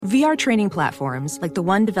VR training platforms, like the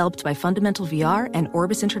one developed by Fundamental VR and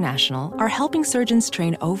Orbis International, are helping surgeons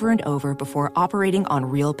train over and over before operating on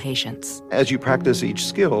real patients. As you practice each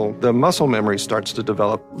skill, the muscle memory starts to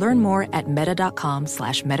develop. Learn more at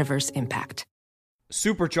meta.com/metaverseimpact.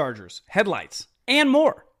 Superchargers, headlights, and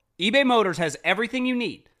more. eBay Motors has everything you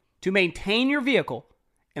need to maintain your vehicle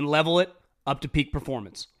and level it up to peak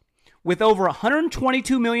performance. With over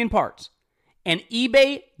 122 million parts and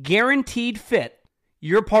eBay Guaranteed Fit,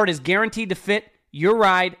 your part is guaranteed to fit your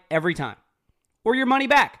ride every time, or your money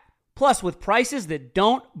back. Plus, with prices that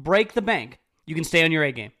don't break the bank, you can stay on your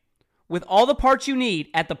A game. With all the parts you need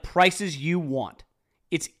at the prices you want,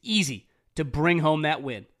 it's easy to bring home that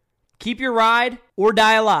win. Keep your ride or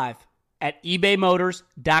die alive at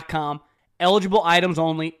ebaymotors.com. Eligible items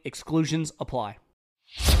only. Exclusions apply.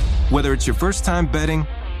 Whether it's your first time betting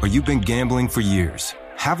or you've been gambling for years,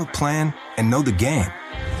 have a plan and know the game.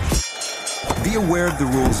 Be aware of the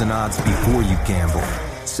rules and odds before you gamble.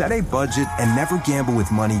 Set a budget and never gamble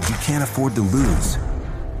with money you can't afford to lose.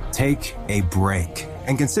 Take a break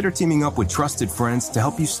and consider teaming up with trusted friends to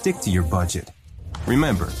help you stick to your budget.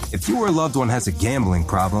 Remember, if you or a loved one has a gambling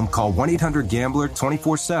problem, call 1-800-GAMBLER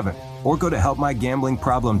 24/7 or go to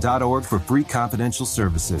helpmygamblingproblem.org for free confidential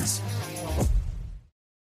services.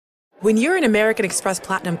 When you're an American Express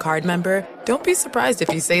Platinum Card member, don't be surprised if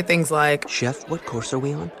you say things like, "Chef, what course are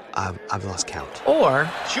we on? I've lost count."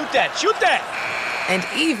 Or, Shoot that! and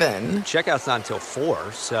even, Checkout's not until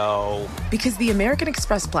 4, so... Because the American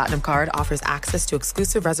Express Platinum Card offers access to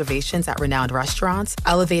exclusive reservations at renowned restaurants,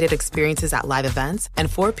 elevated experiences at live events, and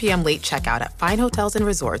 4 p.m. late checkout at fine hotels and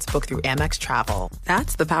resorts booked through Amex Travel.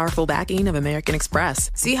 That's the powerful backing of American Express.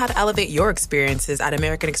 See how to elevate your experiences at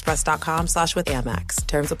americanexpress.com/withAmex.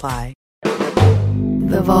 Terms apply.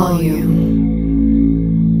 The volume.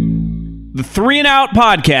 The 3 and Out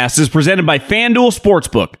podcast is presented by FanDuel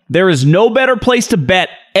Sportsbook. There is no better place to bet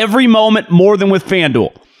every moment more than with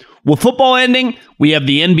FanDuel. With football ending, we have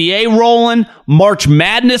the NBA rolling, March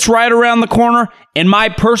Madness right around the corner, and my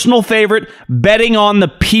personal favorite, betting on the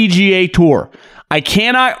PGA Tour. I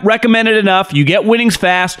cannot recommend it enough. You get winnings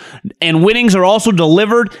fast, and winnings are also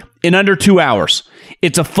delivered in under 2 hours.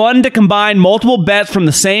 It's a fun to combine multiple bets from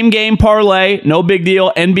the same game parlay. No big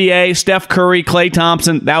deal. NBA, Steph Curry, Klay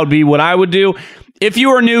Thompson. That would be what I would do. If you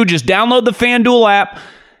are new, just download the FanDuel app.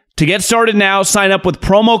 To get started now, sign up with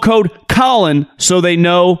promo code Colin so they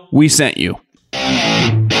know we sent you.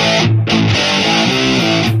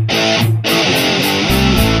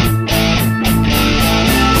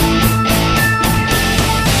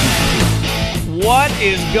 What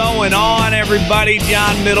is going on, everybody?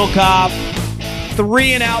 John Middlecoff,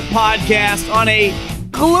 3 and Out podcast on a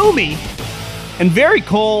gloomy and very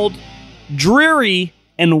cold, dreary,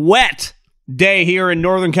 and wet day here in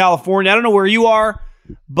Northern California. I don't know where you are,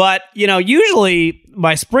 but, usually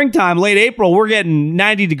by springtime, late April, we're getting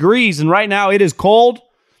 90 degrees, and right now it is cold,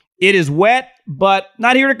 it is wet, but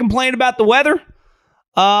not here to complain about the weather.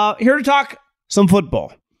 Here to talk some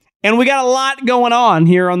football. And we got a lot going on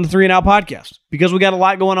here on the 3 and Out podcast because we got a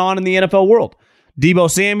lot going on in the NFL world. Deebo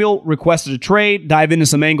Samuel requested a trade. Dive into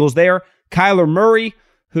some angles there. Kyler Murray,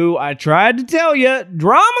 who I tried to tell you,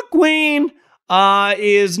 drama queen,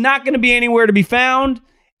 is not going to be anywhere to be found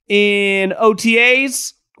in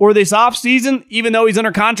OTAs or this offseason, even though he's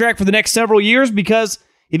under contract for the next several years because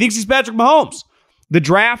he thinks he's Patrick Mahomes. The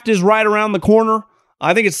draft is right around the corner.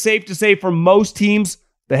 I think it's safe to say for most teams,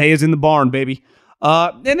 the hay is in the barn, baby.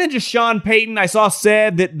 And then just Sean Payton, I saw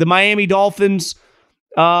said that the Miami Dolphins,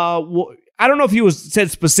 I don't know if he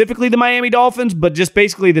said specifically the Miami Dolphins, but just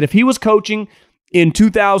basically that if he was coaching in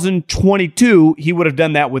 2022, he would have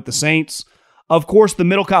done that with the Saints. Of course, the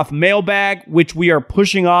Middlecoff mailbag, which we are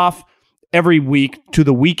pushing off every week to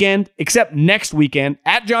the weekend, except next weekend.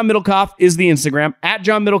 At John Middlecoff is the Instagram. At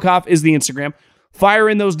John Middlecoff is the Instagram. Fire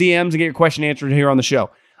in those DMs and get your question answered here on the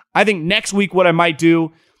show. I think next week what I might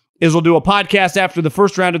do is we'll do a podcast after the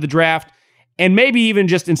first round of the draft, and maybe even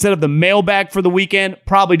just instead of the mailbag for the weekend,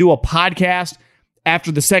 probably do a podcast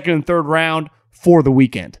after the second and third round for the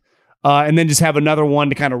weekend. And then just have another one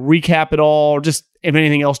to kind of recap it all, or just if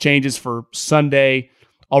anything else changes for Sunday,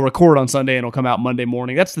 I'll record on Sunday and it'll come out Monday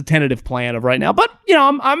morning. That's the tentative plan of right now. But,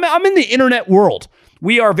 I'm in the internet world.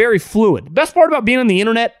 We are very fluid. The best part about being in the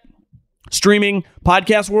internet streaming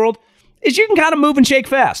podcast world is you can kind of move and shake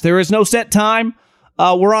fast. There is no set time.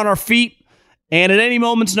 We're on our feet, and at any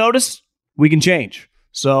moment's notice, we can change.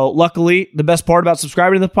 So luckily, the best part about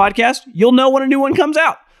subscribing to the podcast, you'll know when a new one comes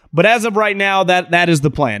out. But as of right now, that is the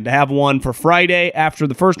plan, to have one for Friday after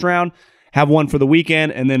the first round, have one for the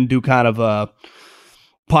weekend, and then do kind of a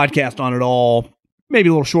podcast on it all maybe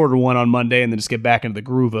a little shorter one on Monday, and then just get back into the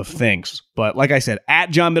groove of things. But like I said, at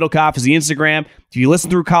John Middlecoff is the Instagram. If you listen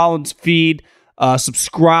through Colin's feed,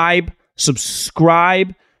 subscribe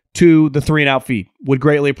to the 3 and Out feed. Would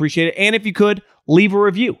greatly appreciate it. And if you could, leave a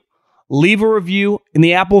review. Leave a review in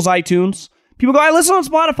the Apple's iTunes. People go, I listen on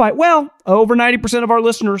Spotify. Well, over 90% of our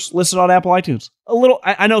listeners listen on Apple iTunes.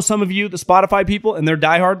 I know some of you, the Spotify people, and they're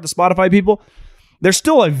diehard, the Spotify people, they're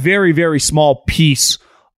still a very, very small piece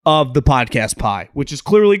of the podcast pie, which is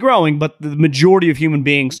clearly growing, but the majority of human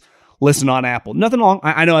beings listen on Apple. Nothing wrong.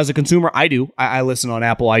 I know as a consumer, I do. I listen on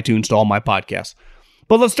Apple iTunes to all my podcasts.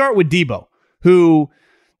 But let's start with Deebo, who,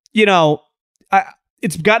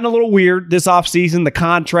 it's gotten a little weird this offseason, the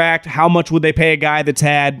contract, how much would they pay a guy that's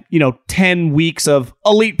had, 10 weeks of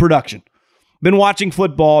elite production. Been watching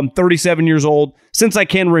football, I'm 37 years old, since I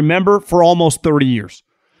can remember, for almost 30 years.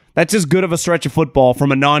 That's as good of a stretch of football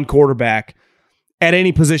from a non-quarterback at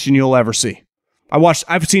any position you'll ever see.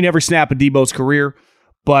 I've seen every snap of Deebo's career,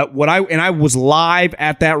 but I was live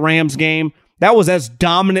at that Rams game. That was as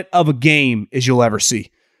dominant of a game as you'll ever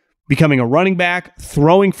see. Becoming a running back,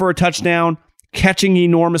 throwing for a touchdown, catching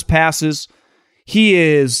enormous passes.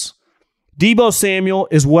 Deebo Samuel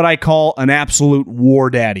is what I call an absolute war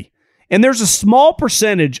daddy. And there's a small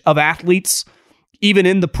percentage of athletes, even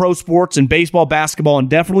in the pro sports and baseball, basketball, and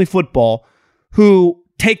definitely football, who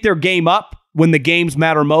take their game up when the games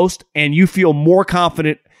matter most, and you feel more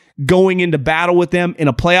confident going into battle with them in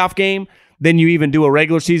a playoff game than you even do a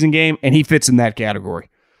regular season game, and he fits in that category.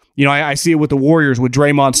 I see it with the Warriors with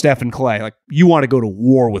Draymond, Steph, and Clay. Like, you want to go to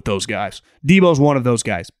war with those guys. Deebo's one of those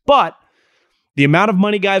guys. But the amount of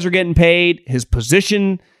money guys are getting paid, his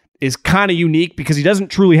position is kind of unique because he doesn't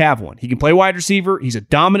truly have one. He can play wide receiver. He's a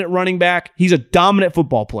dominant running back. He's a dominant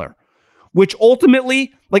football player, which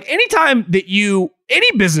ultimately, like anytime that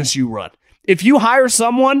any business you run, if you hire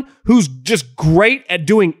someone who's just great at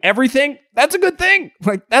doing everything, that's a good thing.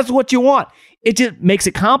 Like, that's what you want. It just makes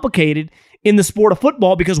it complicated in the sport of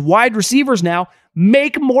football because wide receivers now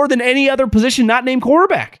make more than any other position not named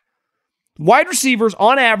quarterback. Wide receivers,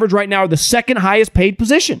 on average, right now are the second highest paid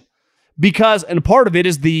position because, and part of it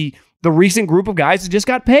is the recent group of guys that just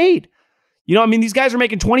got paid. These guys are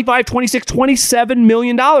making $25, $26, $27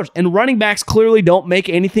 million, and running backs clearly don't make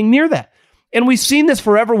anything near that. And we've seen this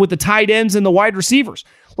forever with the tight ends and the wide receivers.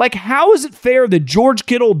 Like, how is it fair that George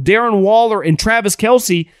Kittle, Darren Waller, and Travis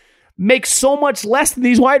Kelce make so much less than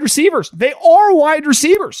these wide receivers? They are wide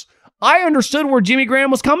receivers. I understood where Jimmy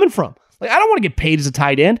Graham was coming from. Like, I don't want to get paid as a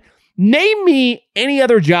tight end. Name me any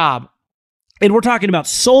other job, and we're talking about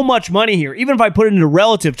so much money here, even if I put it into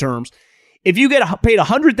relative terms, if you get paid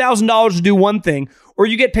 $100,000 to do one thing, or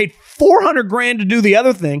you get paid $400,000 to do the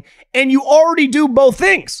other thing, and you already do both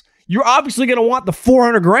things, you're obviously going to want the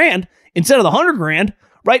 $400,000 instead of the $100,000,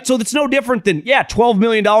 right? So that's no different than, $12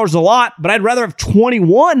 million a lot, but I'd rather have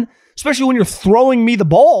 21, especially when you're throwing me the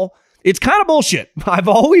ball. It's kind of bullshit. I've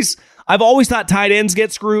always thought tight ends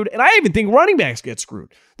get screwed, and I even think running backs get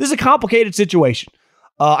screwed. This is a complicated situation.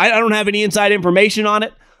 I don't have any inside information on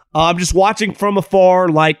it. I'm just watching from afar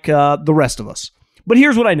like the rest of us. But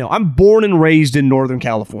here's what I know. I'm born and raised in Northern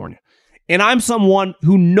California. And I'm someone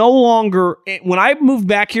who no longer, when I moved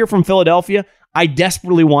back here from Philadelphia, I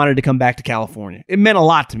desperately wanted to come back to California. It meant a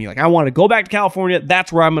lot to me. Like, I want to go back to California.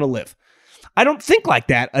 That's where I'm going to live. I don't think like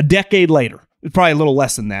that a decade later. It's probably a little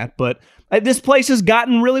less than that, but this place has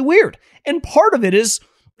gotten really weird. And part of it is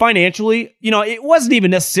financially, it wasn't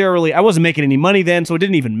even necessarily, I wasn't making any money then, so it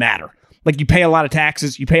didn't even matter. Like, you pay a lot of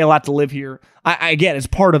taxes, you pay a lot to live here. I get it's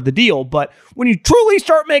part of the deal, but when you truly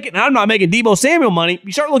start making, and I'm not making Deebo Samuel money,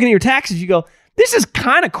 you start looking at your taxes, you go, this is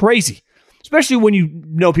kind of crazy. Especially when you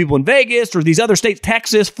know people in Vegas or these other states,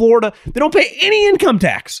 Texas, Florida, they don't pay any income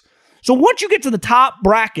tax. So once you get to the top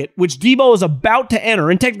bracket, which Deebo is about to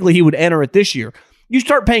enter, and technically he would enter it this year, you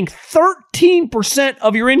start paying 13%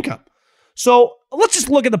 of your income. So let's just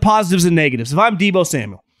look at the positives and negatives. If I'm Deebo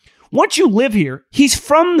Samuel, once you live here, he's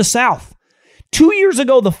from the South. 2 years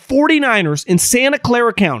ago, the 49ers in Santa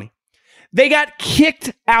Clara County, they got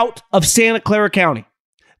kicked out of Santa Clara County.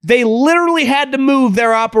 They literally had to move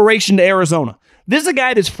their operation to Arizona. This is a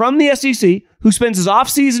guy that's from the SEC who spends his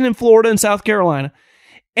offseason in Florida and South Carolina,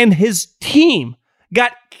 and his team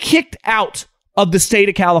got kicked out of the state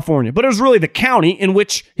of California. But it was really the county in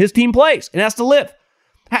which his team plays and has to live.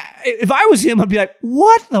 If I was him, I'd be like,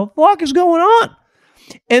 what the fuck is going on?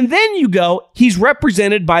 And then you go, he's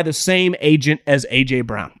represented by the same agent as A.J.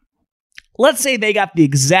 Brown. Let's say they got the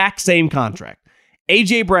exact same contract,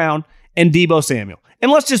 A.J. Brown and Deebo Samuel.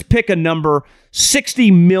 And let's just pick a number,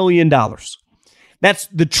 $60 million. That's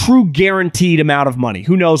the true guaranteed amount of money.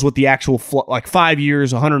 Who knows what the actual, like 5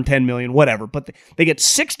 years, $110 million, whatever. But they get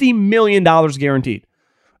 $60 million guaranteed.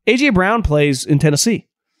 A.J. Brown plays in Tennessee.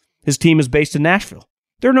 His team is based in Nashville.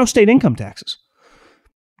 There are no state income taxes.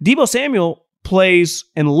 Deebo Samuel plays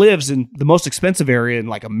and lives in the most expensive area in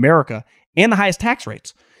like America and the highest tax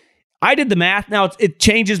rates. I did the math. Now, it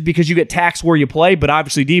changes because you get taxed where you play, but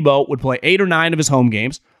obviously Deebo would play 8 or 9 of his home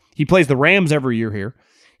games. He plays the Rams every year here.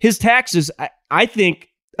 His taxes, I think,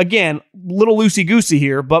 again, little loosey-goosey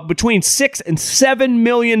here, but between $6 and $7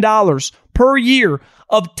 million per year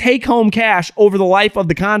of take-home cash over the life of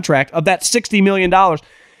the contract of that $60 million,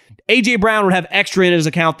 A.J. Brown would have extra in his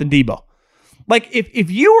account than Deebo. Like, if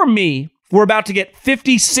you or me were about to get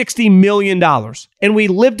 $50, $60 million and we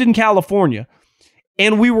lived in California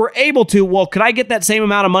and we were able to, well, could I get that same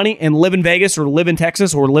amount of money and live in Vegas or live in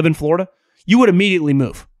Texas or live in Florida? You would immediately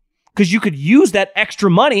move. Because you could use that extra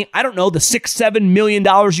money, I don't know, the $6, $7 million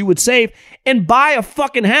you would save, and buy a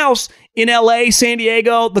fucking house in LA, San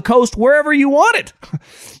Diego, the coast, wherever you wanted.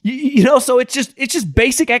 So it's just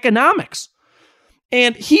basic economics.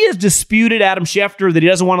 And he has disputed Adam Schefter that he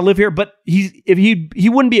doesn't want to live here, but he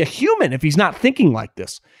wouldn't be a human if he's not thinking like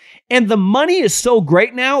this. And the money is so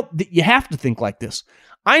great now that you have to think like this.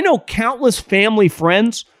 I know countless family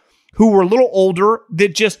friends who were a little older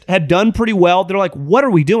that just had done pretty well. They're like, what are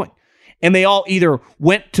we doing? And they all either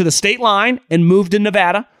went to the state line and moved to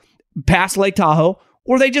Nevada, past Lake Tahoe,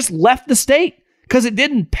 or they just left the state because it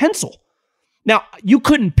didn't pencil. Now, you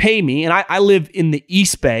couldn't pay me, and I live in the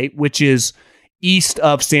East Bay, which is east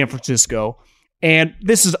of San Francisco. And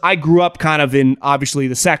I grew up kind of in, obviously,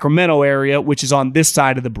 the Sacramento area, which is on this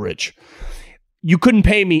side of the bridge. You couldn't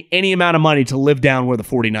pay me any amount of money to live down where the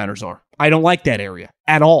 49ers are. I don't like that area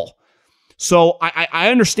at all. So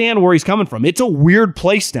I understand where he's coming from. It's a weird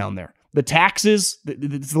place down there. The taxes,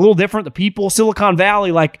 it's a little different. The people, Silicon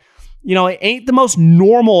Valley, it ain't the most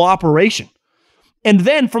normal operation. And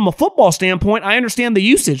then from a football standpoint, I understand the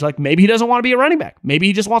usage. Like maybe he doesn't want to be a running back. Maybe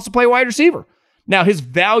he just wants to play wide receiver. Now his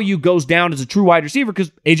value goes down as a true wide receiver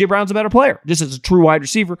because A.J. Brown's a better player, just as a true wide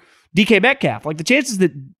receiver. DK Metcalf, like the chances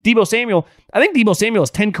that Deebo Samuel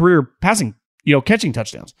has 10 career catching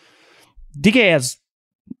touchdowns. DK has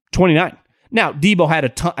 29. Now, Deebo had a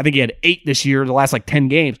ton. I think he had 8 this year, the last 10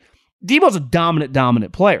 games. Deebo's a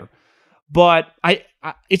dominant player. But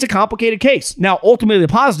it's a complicated case. Now, ultimately,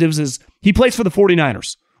 the positives is he plays for the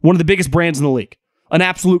 49ers, one of the biggest brands in the league, an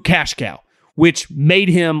absolute cash cow, which made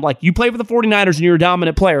him, you play for the 49ers and you're a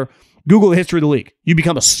dominant player, Google the history of the league. You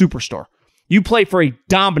become a superstar. You play for a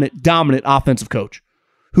dominant offensive coach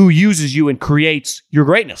who uses you and creates your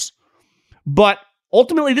greatness. But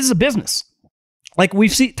ultimately, this is a business. Like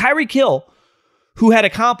we've seen Tyreek Hill, who had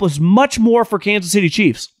accomplished much more for Kansas City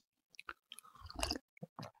Chiefs.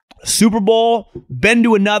 Super Bowl, been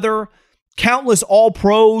to another, countless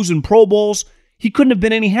All-Pros and Pro Bowls. He couldn't have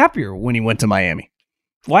been any happier when he went to Miami.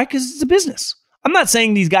 Why? Because it's a business. I'm not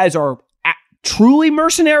saying these guys are truly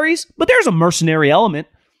mercenaries, but there's a mercenary element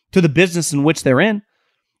to the business in which they're in.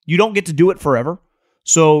 You don't get to do it forever.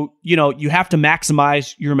 So, you have to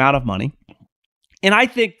maximize your amount of money. And I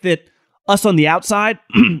think that us on the outside,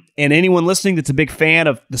 and anyone listening that's a big fan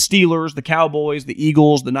of the Steelers, the Cowboys, the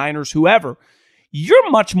Eagles, the Niners, whoever,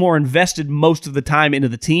 you're much more invested most of the time into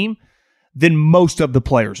the team than most of the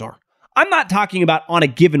players are. I'm not talking about on a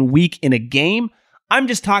given week in a game. I'm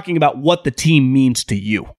just talking about what the team means to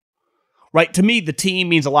you. Right? To me, the team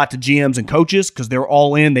means a lot to GMs and coaches because they're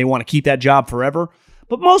all in. They want to keep that job forever.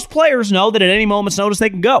 But most players know that at any moment's notice they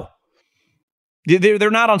can go.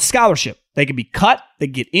 They're not on scholarship. They can be cut. They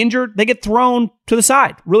get injured. They get thrown to the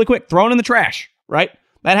side really quick, thrown in the trash, right?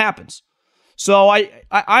 That happens. So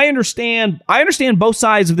I understand both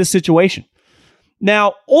sides of this situation.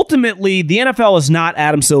 Now, ultimately, the NFL is not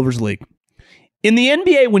Adam Silver's league. In the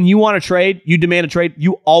NBA, when you want to trade, you demand a trade,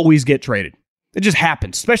 you always get traded. It just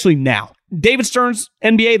happens, especially now. David Stern's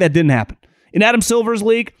NBA, that didn't happen. In Adam Silver's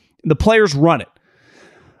league, the players run it.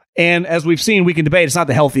 And as we've seen, we can debate, it's not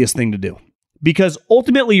the healthiest thing to do. Because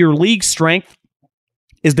ultimately, your league's strength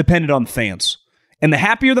is dependent on the fans. And the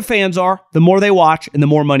happier the fans are, the more they watch and the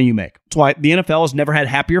more money you make. That's why the NFL has never had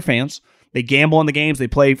happier fans. They gamble on the games. They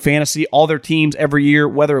play fantasy. All their teams every year,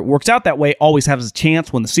 whether it works out that way, always has a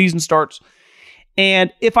chance when the season starts.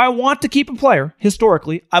 And if I want to keep a player,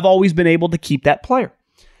 historically, I've always been able to keep that player.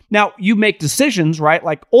 Now, you make decisions, right?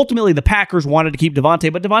 Like, ultimately, the Packers wanted to keep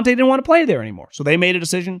Devontae, but Devontae didn't want to play there anymore. So they made a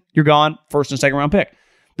decision. You're gone. First and second round pick.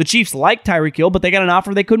 The Chiefs liked Tyreek Hill, but they got an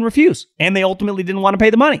offer they couldn't refuse. And they ultimately didn't want to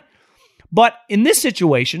pay the money. But in this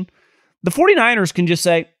situation, the 49ers can just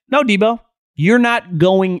say, no, Deebo, you're not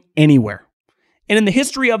going anywhere. And in the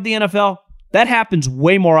history of the NFL, That happens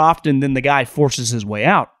way more often than the guy forces his way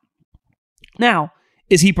out. Now,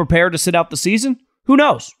 is he prepared to sit out the season? Who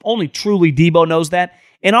knows? Only truly Deebo knows that.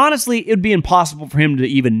 And honestly, it would be impossible for him to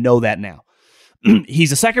even know that now.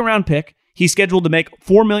 He's a second-round pick. He's scheduled to make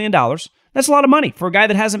 $4 million. That's a lot of money for a guy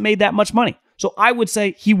that hasn't made that much money. So I would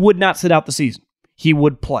say he would not sit out the season. He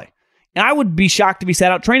would play. And I would be shocked if he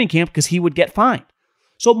sat out training camp because he would get fined.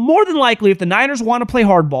 So more than likely, if the Niners want to play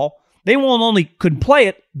hardball, they won't only couldn't play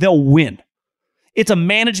it, they'll win. It's a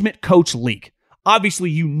management coach league. Obviously,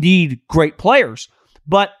 you need great players,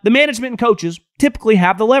 but the management and coaches typically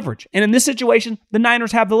have the leverage. And in this situation, the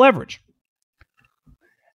Niners have the leverage.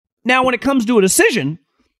 Now, when it comes to a decision,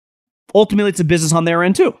 ultimately it's a business on their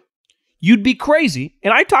end too. You'd be crazy.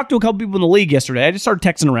 And I talked to a couple people in the league yesterday. I just started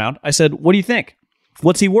texting around. I said, what do you think?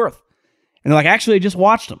 What's he worth? And they're like, actually, I just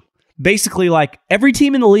watched him. Basically, like every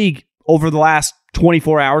team in the league over the last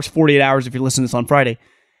 24 hours, 48 hours, if you're listening to this on Friday,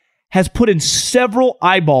 has put in several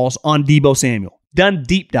eyeballs on Deebo Samuel, done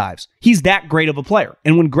deep dives. He's that great of a player.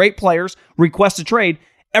 And when great players request a trade,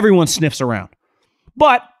 everyone sniffs around.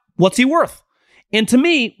 But what's he worth? And to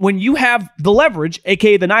me, when you have the leverage,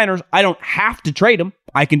 aka the Niners, I don't have to trade him.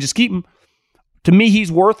 I can just keep him. To me,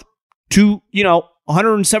 he's worth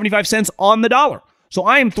 175 cents on the dollar. So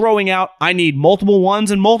I am throwing out, I need multiple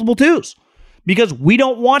ones and multiple twos because we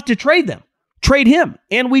don't want to trade him,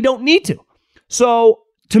 and we don't need to. So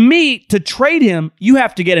to me, to trade him, you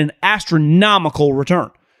have to get an astronomical return.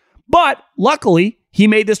 But luckily, he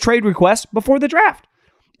made this trade request before the draft.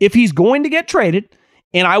 If he's going to get traded,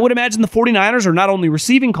 and I would imagine the 49ers are not only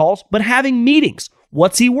receiving calls, but having meetings.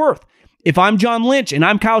 What's he worth? If I'm John Lynch and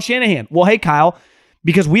I'm Kyle Shanahan, well, hey, Kyle,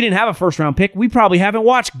 because we didn't have a first-round pick, we probably haven't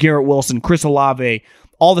watched Garrett Wilson, Chris Olave,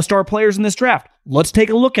 all the star players in this draft. Let's take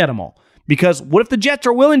a look at them all. Because what if the Jets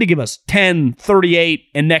are willing to give us 10, 38,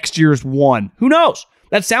 and next year's 1? Who knows?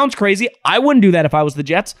 That sounds crazy. I wouldn't do that if I was the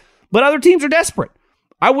Jets, but other teams are desperate.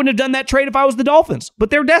 I wouldn't have done that trade if I was the Dolphins, but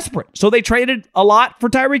they're desperate. So they traded a lot for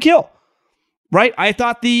Tyreek Hill. Right? I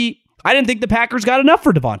didn't think the Packers got enough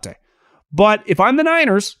for Devontae. But if I'm the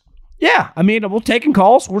Niners, yeah, I mean, we're taking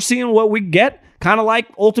calls. We're seeing what we get, kind of like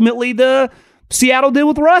ultimately the Seattle did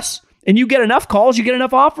with Russ. And you get enough calls, you get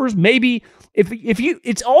enough offers. Maybe if you,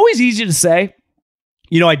 it's always easy to say,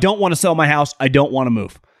 I don't want to sell my house. I don't want to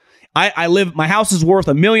move. My house is worth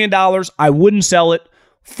 $1 million. I wouldn't sell it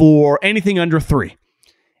for anything under $3 million.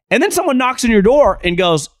 And then someone knocks on your door and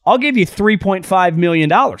goes, I'll give you $3.5 million.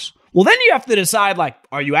 Well, then you have to decide, like,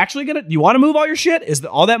 are you actually do you want to move all your shit? Is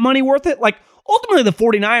all that money worth it? Like, ultimately, the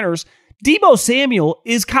 49ers, Deebo Samuel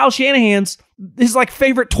is Kyle Shanahan's, his,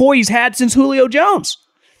 favorite toy he's had since Julio Jones.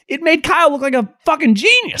 It made Kyle look like a fucking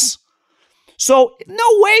genius. So, no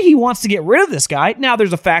way he wants to get rid of this guy. Now,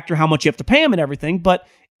 there's a factor how much you have to pay him and everything, but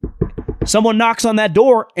someone knocks on that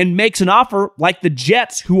door and makes an offer like the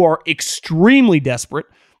Jets, who are extremely desperate,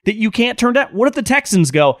 that you can't turn down. What if the Texans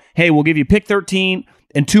go, hey, we'll give you pick 13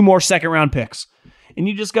 and 2 more second-round picks? And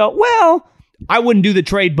you just go, well, I wouldn't do the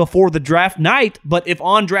trade before the draft night, but if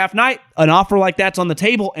on draft night, an offer like that's on the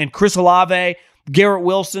table and Chris Olave, Garrett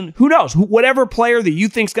Wilson, who knows, whatever player that you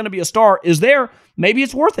think is going to be a star is there, maybe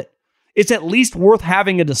it's worth it. It's at least worth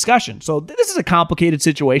having a discussion. So this is a complicated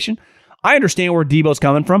situation. I understand where Deebo's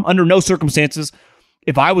coming from. Under no circumstances,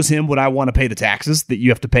 if I was him, would I want to pay the taxes that you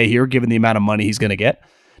have to pay here, given the amount of money he's going to get.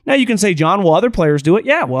 Now you can say, John, well, other players do it.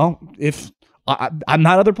 Yeah, well, if I'm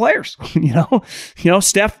not other players,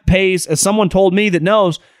 Steph pays, as someone told me that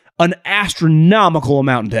knows, an astronomical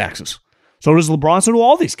amount in taxes. So does LeBron, so do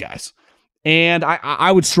all these guys. And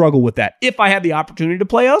I would struggle with that if I had the opportunity to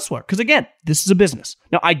play elsewhere. Because again, this is a business.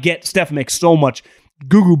 Now I get Steph makes so much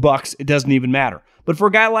goo bucks, it doesn't even matter. But for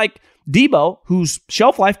a guy like Deebo, whose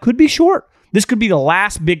shelf life could be short, this could be the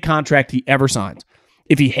last big contract he ever signs.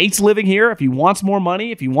 If he hates living here, if he wants more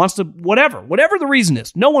money, if he wants to, whatever the reason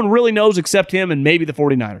is, no one really knows except him and maybe the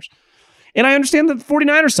 49ers. And I understand the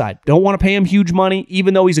 49ers side don't want to pay him huge money,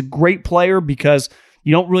 even though he's a great player, because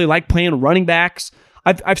you don't really like playing running backs.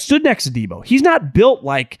 I've stood next to Deebo. He's not built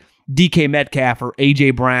like DK Metcalf or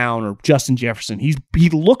AJ Brown or Justin Jefferson. He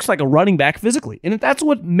looks like a running back physically, and that's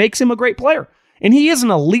what makes him a great player. And he is an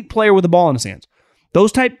elite player with the ball in his hands.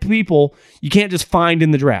 Those type of people you can't just find in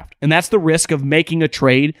the draft. And that's the risk of making a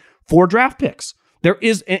trade for draft picks. There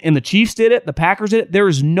is, and the Chiefs did it, the Packers did it. There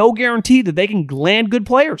is no guarantee that they can land good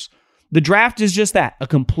players. The draft is just that, a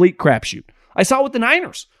complete crapshoot. I saw it with the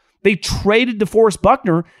Niners. They traded DeForest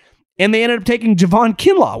Buckner, and they ended up taking Javon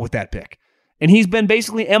Kinlaw with that pick. And he's been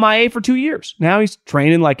basically MIA for 2 years. Now he's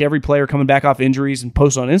training like every player coming back off injuries and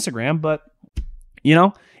posts on Instagram, but,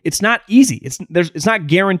 it's not easy. It's not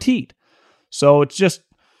guaranteed. So it's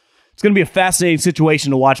It's going to be a fascinating situation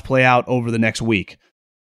to watch play out over the next week.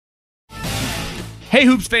 Hey,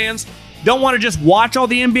 Hoops fans, don't want to just watch all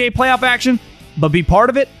the NBA playoff action, but be part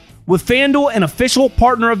of it? With FanDuel, an official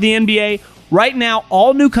partner of the NBA, right now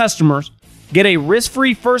all new customers get a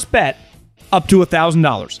risk-free first bet up to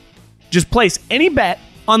 $1,000. Just place any bet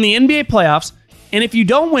on the NBA playoffs, and if you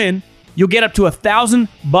don't win, you'll get up to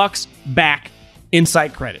 $1,000 back in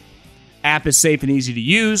site credit. App is safe and easy to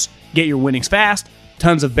use. Get your winnings fast.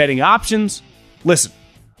 Tons of betting options. Listen,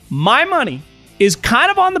 my money is kind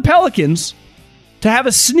of on the Pelicans to have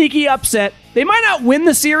a sneaky upset. They might not win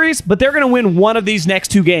the series, but they're going to win one of these next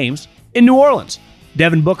two games in New Orleans.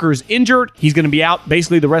 Devin Booker is injured. He's going to be out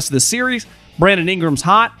basically the rest of the series. Brandon Ingram's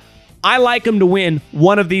hot. I like him to win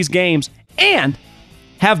one of these games and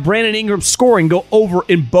have Brandon Ingram scoring go over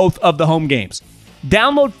in both of the home games.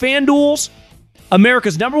 Download FanDuel's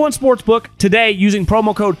America's #1 sportsbook today using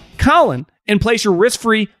promo code Colin and place your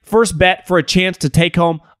risk-free first bet for a chance to take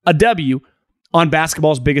home a W on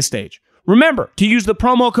basketball's biggest stage. Remember to use the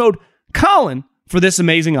promo code Colin for this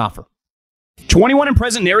amazing offer. 21 and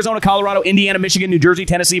present in Arizona, Colorado, Indiana, Michigan, New Jersey,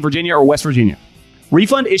 Tennessee, Virginia, or West Virginia.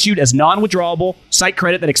 Refund issued as non-withdrawable site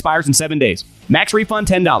credit that expires in 7 days. Max refund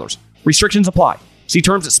 $10. Restrictions apply. See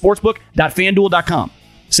terms at sportsbook.fanduel.com.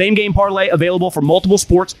 Same game parlay available for multiple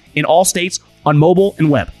sports in all states on mobile and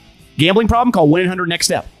web. Gambling problem? Call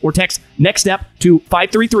 1-800-NEXT-STEP or text NEXT-STEP to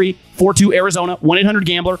 533-42-ARIZONA,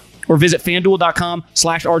 1-800-GAMBLER, or visit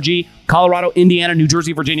fanduel.com/RG, Colorado, Indiana, New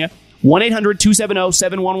Jersey, Virginia,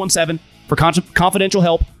 1-800-270-7117 for confidential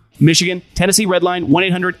help. Michigan, Tennessee Redline,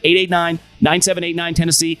 1-800-889-9789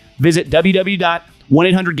 Tennessee. Visit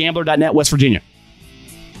www.1800gambler.net, West Virginia.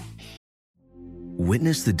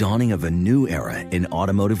 Witness the dawning of a new era in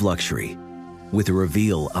automotive luxury with a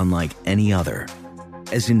reveal unlike any other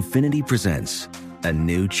as Infiniti presents a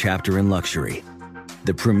new chapter in luxury,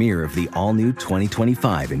 the premiere of the all-new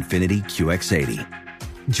 2025 Infiniti QX80.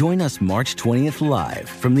 Join us March 20th live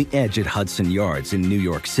from the Edge at Hudson Yards in New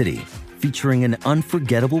York City, featuring an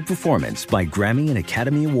unforgettable performance by Grammy and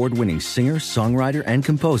Academy Award-winning singer, songwriter, and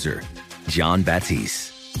composer, Jon Batiste.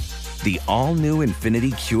 The all-new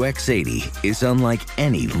Infiniti QX80 is unlike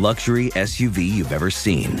any luxury SUV you've ever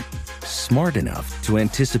seen. Smart enough to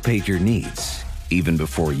anticipate your needs, even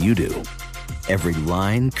before you do. Every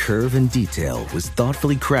line, curve, and detail was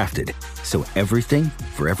thoughtfully crafted, so everything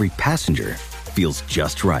for every passenger feels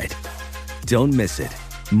just right. Don't miss it.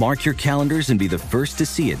 Mark your calendars and be the first to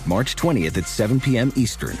see it March 20th at 7 p.m.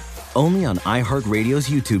 Eastern, only on iHeartRadio's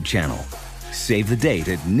YouTube channel. Save the date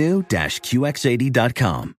at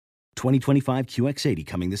new-QX80.com. 2025 QX80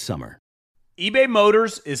 coming this summer. eBay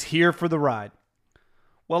Motors is here for the ride.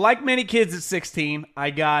 Well, like many kids at 16, I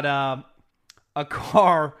got a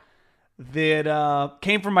car that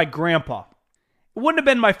came from my grandpa. It wouldn't have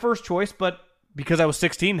been my first choice, but because I was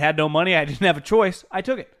 16 and had no money, I didn't have a choice, I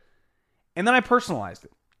took it. And then I personalized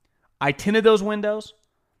it. I tinted those windows.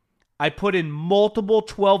 I put in multiple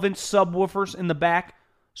 12-inch subwoofers in the back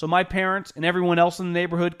so my parents and everyone else in the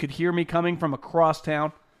neighborhood could hear me coming from across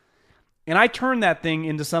town. And I turned that thing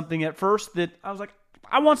into something at first that I was like,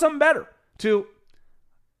 I want something better. To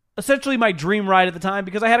essentially my dream ride at the time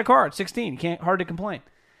because I had a car at 16. Hard to complain.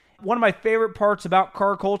 One of my favorite parts about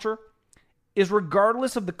car culture is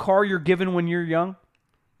regardless of the car you're given when you're young,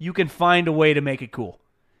 you can find a way to make it cool.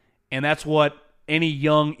 And that's what any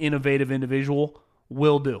young, innovative individual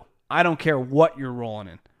will do. I don't care what you're rolling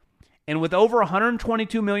in. And with over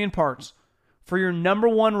 122 million parts for your number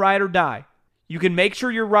one ride or die, you can make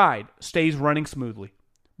sure your ride stays running smoothly.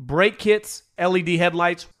 Brake kits, LED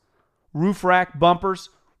headlights, roof rack, bumpers,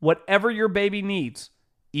 whatever your baby needs,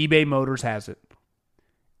 eBay Motors has it.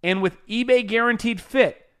 And with eBay Guaranteed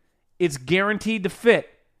Fit, it's guaranteed to fit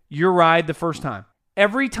your ride the first time,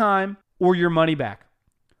 every time, or your money back.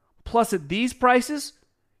 Plus, at these prices,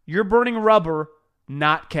 you're burning rubber,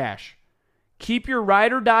 not cash. Keep your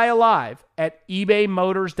ride or die alive at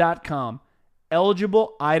ebaymotors.com.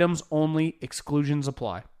 Eligible items only. Exclusions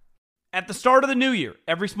apply. At the start of the new year,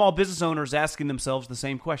 every small business owner is asking themselves the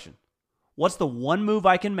same question. What's the one move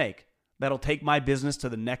I can make that'll take my business to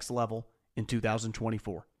the next level in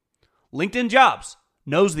 2024? LinkedIn Jobs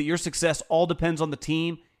knows that your success all depends on the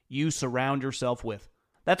team you surround yourself with.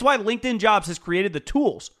 That's why LinkedIn Jobs has created the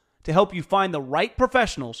tools to help you find the right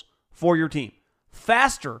professionals for your team,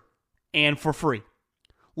 faster and for free.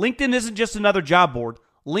 LinkedIn isn't just another job board.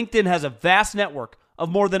 LinkedIn has a vast network of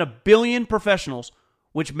more than 1 billion professionals,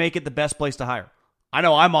 which make it the best place to hire. I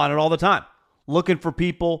know I'm on it all the time, looking for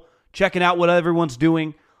people, checking out what everyone's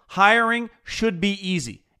doing. Hiring should be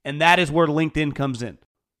easy, and that is where LinkedIn comes in.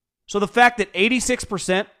 So the fact that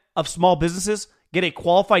 86% of small businesses Get a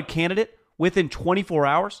qualified candidate within 24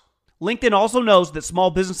 hours? LinkedIn also knows that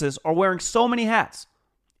small businesses are wearing so many hats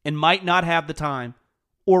and might not have the time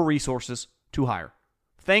or resources to hire.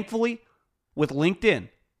 Thankfully, with LinkedIn,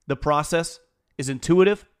 the process is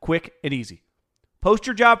intuitive, quick, and easy. Post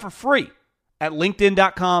your job for free at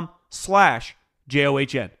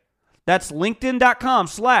linkedin.com/JOHN. That's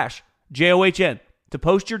linkedin.com/JOHN to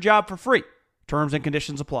post your job for free. Terms and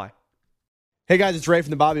conditions apply. Hey guys, it's Ray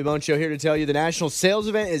from the Bobby Bone Show here to tell you the national sales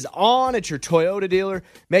event is on at your Toyota dealer,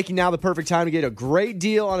 making now the perfect time to get a great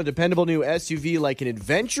deal on a dependable new SUV like an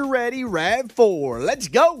adventure-ready RAV4. Let's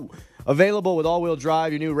go! Available with all-wheel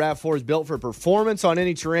drive, your new RAV4 is built for performance on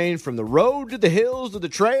any terrain, from the road to the hills to the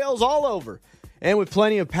trails, all over. And with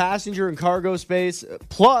plenty of passenger and cargo space,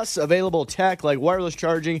 plus available tech like wireless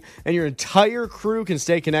charging, and your entire crew can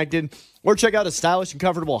stay connected. Or check out a stylish and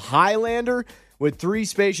comfortable Highlander with 3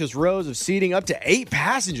 spacious rows of seating, up to 8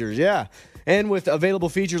 passengers, yeah. And with available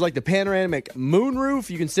features like the panoramic moonroof,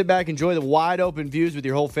 you can sit back and enjoy the wide open views with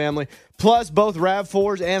your whole family. Plus, both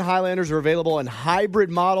RAV4s and Highlanders are available in hybrid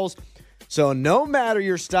models. So no matter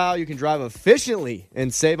your style, you can drive efficiently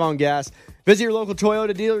and save on gas. Visit your local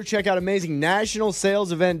Toyota dealer. Check out amazing national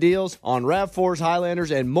sales event deals on RAV4s, Highlanders,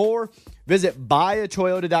 and more. Visit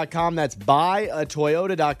buyatoyota.com. That's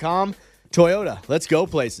buyatoyota.com. Toyota, let's go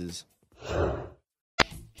places.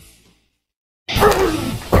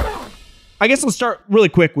 I guess let's start really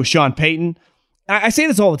quick with Sean Payton. I say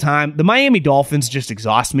this all the time. The Miami Dolphins just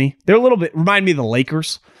exhaust me. They're a little bit, remind me of the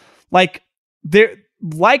Lakers. They're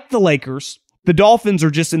like the Lakers. The Dolphins are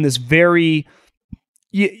just in this very,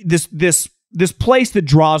 this place that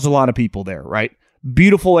draws a lot of people there, right?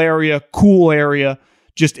 Beautiful area, cool area.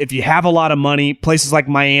 Just if you have a lot of money, places like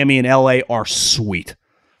Miami and LA are sweet.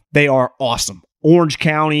 They are awesome. Orange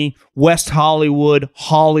County, West Hollywood,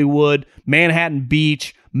 Manhattan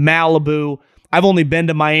Beach, Malibu. I've only been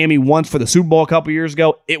to Miami once for the Super Bowl a couple years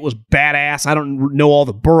ago. It was badass. I don't know all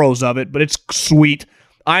the boroughs of it, but it's sweet.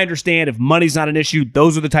 I understand if money's not an issue,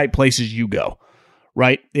 those are the type places you go,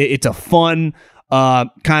 right? It's a fun,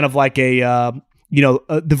 kind of like the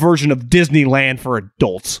version of Disneyland for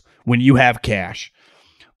adults when you have cash.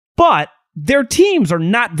 But their teams are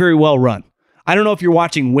not very well run. I don't know if you're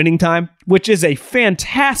watching Winning Time, which is a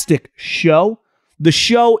fantastic show. The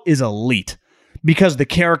show is elite because the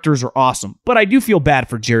characters are awesome. But I do feel bad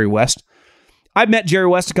for Jerry West. I've met Jerry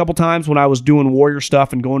West a couple times when I was doing Warrior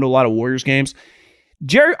stuff and going to a lot of Warriors games.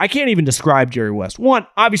 I can't even describe Jerry West. One,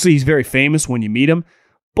 obviously he's very famous when you meet him,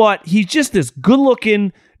 but he's just this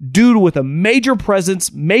good-looking dude with a major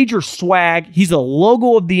presence, major swag. He's a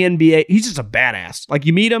logo of the NBA. He's just a badass. Like,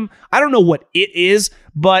 you meet him, I don't know what it is,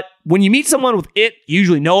 but when you meet someone with it, you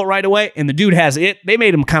usually know it right away, and the dude has it. They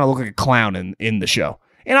made him kind of look like a clown in the show.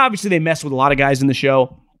 And obviously they messed with a lot of guys in the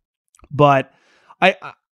show, but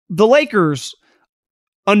the Lakers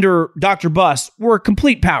under Dr. Buss were a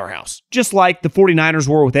complete powerhouse, just like the 49ers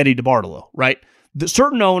were with Eddie DeBartolo, right? The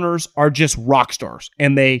certain owners are just rock stars,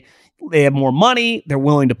 and they have more money. They're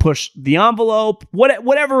willing to push the envelope,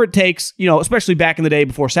 whatever it takes, especially back in the day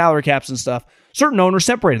before salary caps and stuff. Certain owners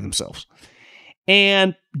separated themselves.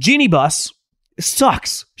 And Jeannie Buss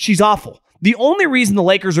sucks. She's awful. The only reason the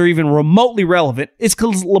Lakers are even remotely relevant is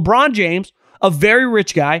because LeBron James, a very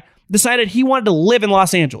rich guy, decided he wanted to live in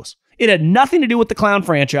Los Angeles. It had nothing to do with the clown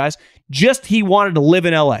franchise, just he wanted to live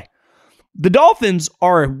in LA. The Dolphins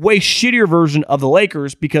are a way shittier version of the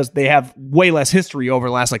Lakers because they have way less history over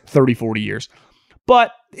the last 30, 40 years.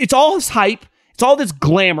 But it's all this hype, it's all this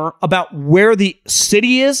glamour about where the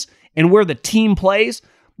city is and where the team plays,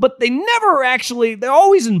 but they never actually, they're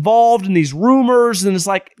always involved in these rumors, and it's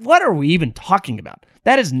like, what are we even talking about?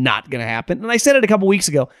 That is not going to happen. And I said it a couple weeks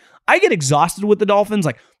ago. I get exhausted with the Dolphins.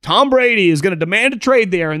 Like, Tom Brady is going to demand a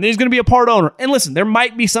trade there, and then he's going to be a part owner. And listen, there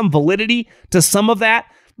might be some validity to some of that,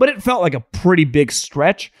 but it felt like a pretty big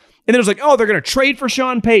stretch. And then it was like, oh, they're going to trade for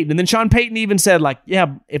Sean Payton. And then Sean Payton even said,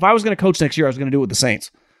 yeah, if I was going to coach next year, I was going to do it with the Saints.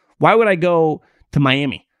 Why would I go to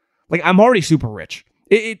Miami? I'm already super rich.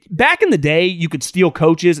 Back in the day, you could steal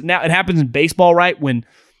coaches. Now it happens in baseball, right? When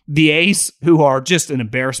the A's, who are just an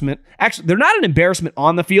embarrassment. Actually, they're not an embarrassment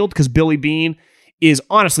on the field because Billy Beane is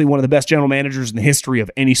honestly one of the best general managers in the history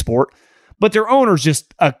of any sport. But their owner's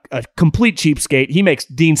just a complete cheapskate. He makes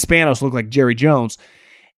Dean Spanos look like Jerry Jones.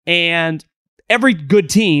 And every good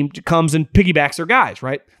team comes and piggybacks their guys,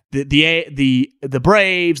 right? The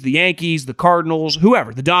Braves, the Yankees, the Cardinals,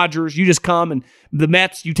 whoever, the Dodgers, you just come, and the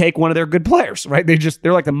Mets, you take one of their good players, right?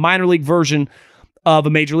 They're like the minor league version of a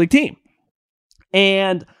major league team.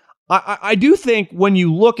 And I do think when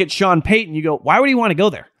you look at Sean Payton, you go, why would he want to go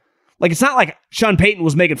there? Like, it's not like Sean Payton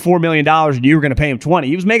was making $4 million and you were going to pay him $20.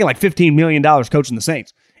 He was making like $15 million coaching the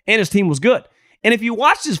Saints, and his team was good. And if you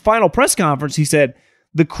watched his final press conference, he said,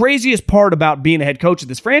 the craziest part about being a head coach of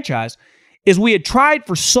this franchise is we had tried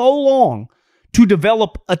for so long to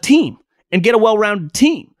develop a team and get a well-rounded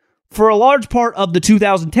team. For a large part of the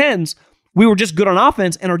 2010s, we were just good on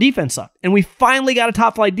offense and our defense sucked. And we finally got a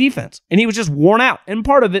top-flight defense. And he was just worn out. And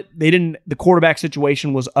part of it, the quarterback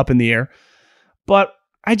situation was up in the air. But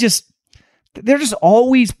they're just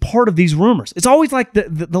always part of these rumors. It's always like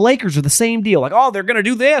the Lakers are the same deal. Like, oh, they're going to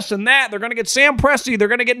do this and that. They're going to get Sam Presti. They're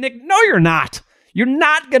going to get Nick. No, you're not. You're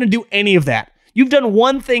not going to do any of that. You've done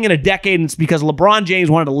one thing in a decade, and it's because LeBron James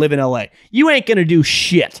wanted to live in LA. You ain't going to do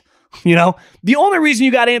shit. You know, the only reason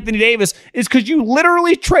you got Anthony Davis is because you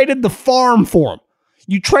literally traded the farm for him.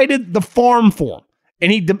 You traded the farm for him,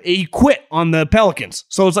 and he quit on the Pelicans.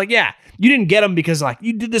 So it's like, yeah, you didn't get him because like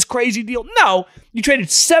you did this crazy deal. No, you traded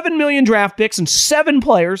 7 million draft picks and 7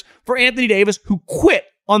 players for Anthony Davis, who quit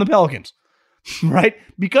on the Pelicans, right?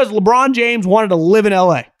 Because LeBron James wanted to live in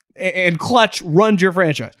LA, and Clutch runs your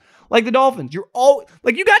franchise. Like the Dolphins, you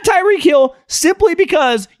got Tyreek Hill simply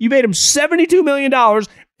because you made him $72 million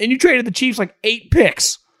and you traded the Chiefs like 8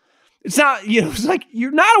 picks. It's not, it's like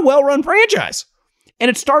you're not a well-run franchise. And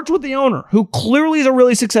it starts with the owner, who clearly is a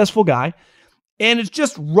really successful guy, and it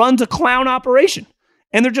just runs a clown operation.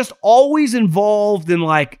 And they're just always involved in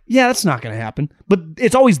like, yeah, that's not going to happen. But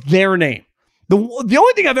it's always their name. The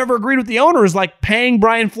only thing I've ever agreed with the owner is like paying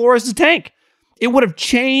Brian Flores to tank. It would have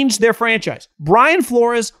changed their franchise. Brian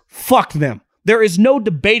Flores fucked them. There is no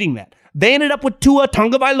debating that. They ended up with Tua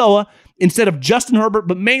Tagovailoa instead of Justin Herbert,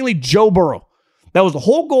 but mainly Joe Burrow. That was the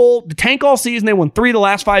whole goal, to tank all season. They won 3 of the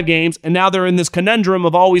last 5 games, and now they're in this conundrum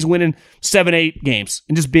of always winning 7, 8 games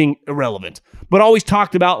and just being irrelevant. But always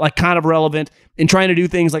talked about like kind of relevant and trying to do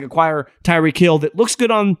things like acquire Tyreek Hill that looks good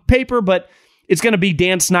on paper, but it's going to be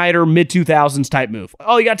Dan Snyder mid-2000s type move.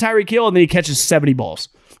 Oh, you got Tyreek Hill, and then he catches 70 balls.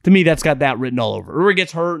 To me, that's got that written all over. Or he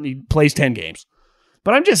gets hurt and he plays 10 games.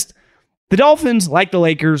 But the Dolphins, like the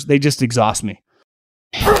Lakers, they just exhaust me.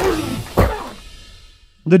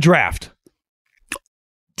 The draft.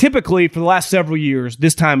 Typically, for the last several years,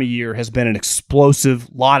 this time of year has been an explosive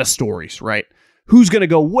lot of stories, right? Who's going to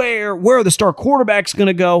go where? Where are the star quarterbacks going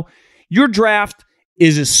to go? Your draft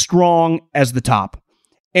is as strong as the top.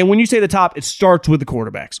 And when you say the top, it starts with the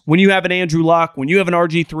quarterbacks. When you have an Andrew Luck, when you have an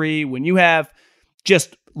RG3, when you have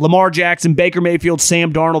just Lamar Jackson, Baker Mayfield,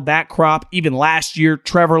 Sam Darnold, that crop, even last year,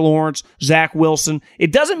 Trevor Lawrence, Zach Wilson.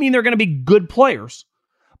 It doesn't mean they're going to be good players,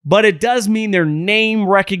 but it does mean their name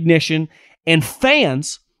recognition and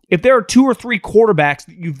fans. If there are 2 or 3 quarterbacks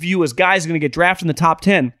that you view as guys going to get drafted in the top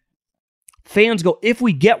 10, fans go, if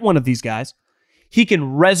we get one of these guys, he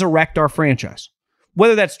can resurrect our franchise.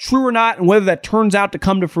 Whether that's true or not, and whether that turns out to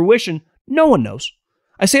come to fruition, no one knows.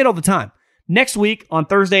 I say it all the time. Next week on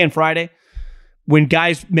Thursday and Friday, when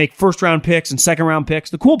guys make first-round picks and second-round picks,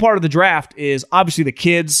 the cool part of the draft is obviously the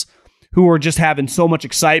kids who are just having so much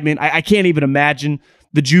excitement. I can't even imagine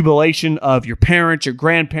the jubilation of your parents, your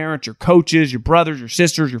grandparents, your coaches, your brothers, your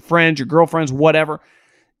sisters, your friends, your girlfriends, whatever.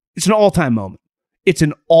 It's an all-time moment. It's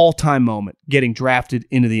an all-time moment getting drafted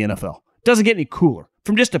into the NFL. It doesn't get any cooler.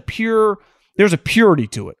 From just there's a purity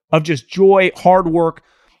to it of just joy, hard work,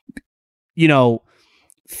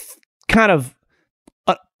 kind of,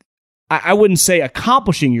 I wouldn't say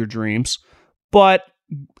accomplishing your dreams, but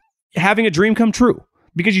having a dream come true,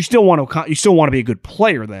 because you still want to be a good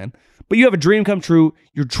player then, but you have a dream come true.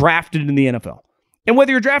 You're drafted in the NFL. And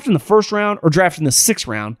whether you're drafted in the first round or drafted in the 6th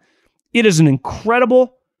round, it is an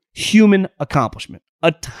incredible human accomplishment.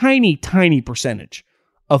 A tiny, tiny percentage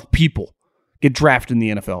of people get drafted in the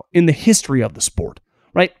NFL in the history of the sport,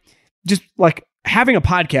 right? Just like having a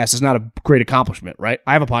podcast is not a great accomplishment, right?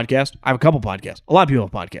 I have a podcast. I have a couple podcasts. A lot of people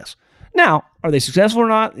have podcasts. Now, are they successful or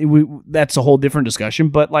not? That's a whole different discussion,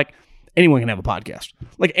 but like anyone can have a podcast.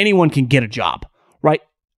 Like anyone can get a job, right?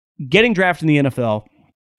 Getting drafted in the NFL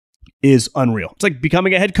is unreal. It's like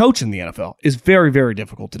becoming a head coach in the NFL is very, very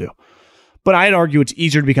difficult to do. But I'd argue it's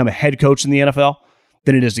easier to become a head coach in the NFL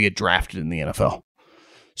than it is to get drafted in the NFL.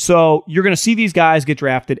 So you're going to see these guys get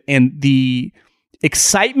drafted, and the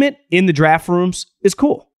excitement in the draft rooms is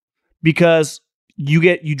cool because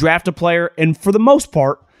you draft a player, and for the most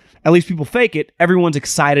part, at least people fake it, everyone's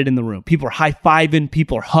excited in the room. People are high-fiving,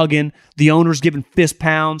 people are hugging, the owner's giving fist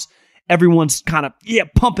pounds, everyone's kind of,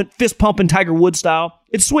 fist pumping Tiger Woods style.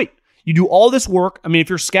 It's sweet. You do all this work. I mean, if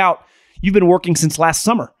you're a scout, you've been working since last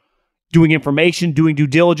summer, doing information, doing due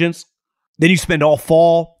diligence. Then you spend all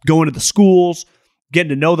fall going to the schools, getting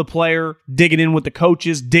to know the player, digging in with the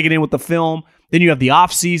coaches, digging in with the film. Then you have the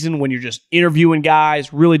off season when you're just interviewing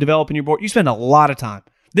guys, really developing your board. You spend a lot of time.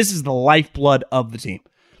 This is the lifeblood of the team.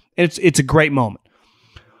 And it's a great moment.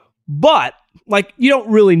 But like, you don't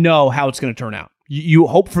really know how it's going to turn out. You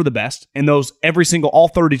hope for the best. And all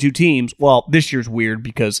 32 teams, well, this year's weird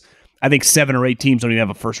because I think 7 or 8 teams don't even have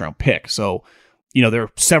a first round pick. So, there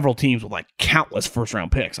are several teams with like countless first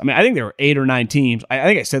round picks. I mean, I think there are 8 or 9 teams. I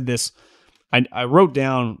think I said this. I wrote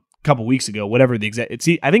down a couple weeks ago, whatever the exact,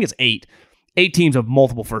 I think it's 8. 8 teams have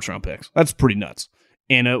multiple first round picks. That's pretty nuts.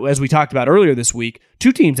 And as we talked about earlier this week,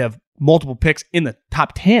 2 teams have multiple picks in the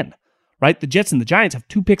top 10, right? The Jets and the Giants have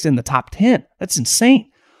 2 picks in the top 10. That's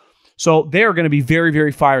insane. So they're going to be very,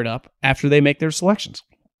 very fired up after they make their selections.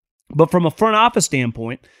 But from a front office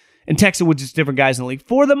standpoint, and texting with just different guys in the league,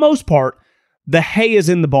 for the most part, the hay is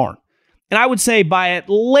in the barn. And I would say by at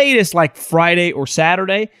latest like Friday or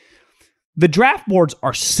Saturday, the draft boards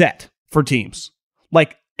are set for teams.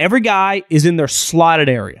 Like every guy is in their slotted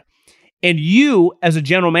area. And you, as a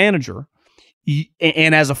general manager,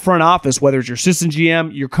 and as a front office, whether it's your assistant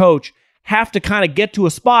GM, your coach, have to kind of get to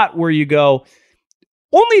a spot where you go,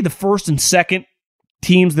 only the first and second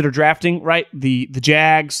teams that are drafting, right? The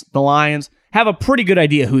Jags, the Lions, have a pretty good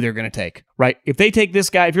idea who they're going to take, right? If they take this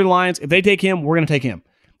guy, if you're the Lions, if they take him, we're going to take him.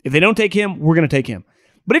 If they don't take him, we're going to take him.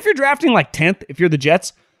 But if you're drafting like 10th, if you're the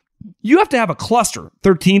Jets, you have to have a cluster.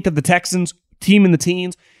 13th of the Texans, team in the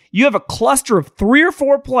teens. You have a cluster of 3 or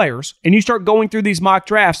 4 players, and you start going through these mock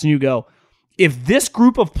drafts, and you go, if this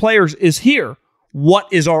group of players is here,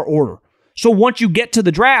 what is our order? So once you get to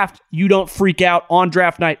the draft, you don't freak out on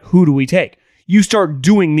draft night, who do we take? You start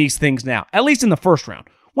doing these things now, at least in the first round.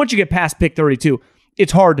 Once you get past pick 32,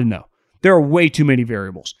 it's hard to know. There are way too many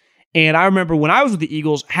variables. And I remember when I was with the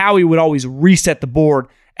Eagles, Howie would always reset the board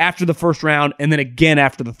after the first round and then again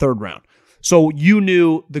after the third round. So you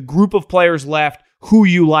knew the group of players left, who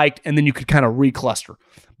you liked, and then you could kind of recluster.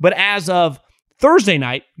 But as of Thursday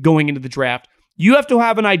night, going into the draft, you have to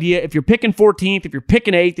have an idea if you're picking 14th, if you're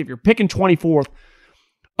picking 8th, if you're picking 24th,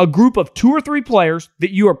 a group of 2 or 3 players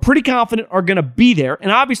that you are pretty confident are going to be there.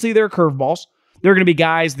 And obviously there are curveballs. There are going to be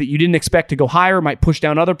guys that you didn't expect to go higher, might push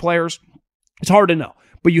down other players. It's hard to know.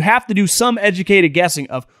 But you have to do some educated guessing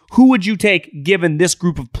of who would you take given this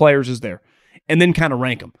group of players is there, and then kind of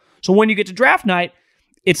rank them. So when you get to draft night,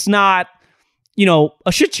 it's not,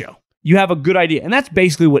 a shit show. You have a good idea. And that's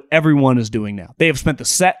basically what everyone is doing now. They have spent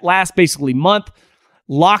the last basically month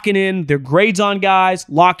locking in their grades on guys,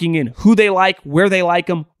 locking in who they like, where they like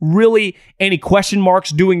them, really any question marks,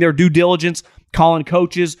 doing their due diligence, calling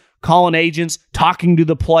coaches, calling agents, talking to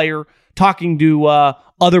the player, talking to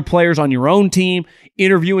other players on your own team,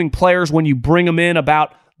 interviewing players when you bring them in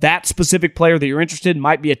about that specific player that you're interested in.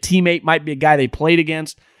 Might be a teammate, might be a guy they played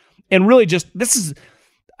against. And really just,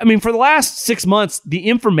 for the last 6 months, the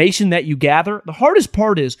information that you gather, the hardest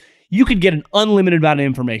part is you could get an unlimited amount of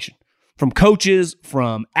information from coaches,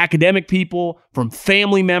 from academic people, from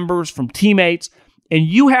family members, from teammates, and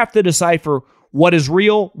you have to decipher what is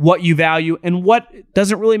real, what you value, and what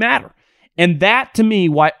doesn't really matter. And that, to me,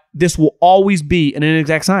 why this will always be an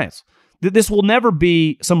inexact science. This will never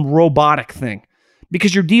be some robotic thing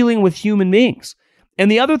because you're dealing with human beings. And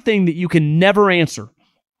the other thing that you can never answer,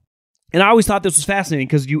 and I always thought this was fascinating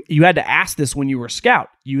because you had to ask this when you were a scout.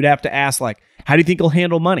 You'd have to ask, how do you think he'll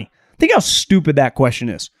handle money? Think how stupid that question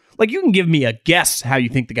is. You can give me a guess how you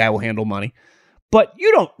think the guy will handle money, but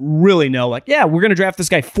you don't really know. We're going to draft this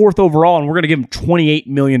guy 4th overall, and we're going to give him $28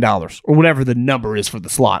 million or whatever the number is for the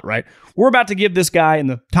slot, right? We're about to give this guy in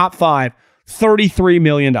the top 5 $33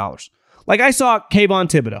 million. I saw Kayvon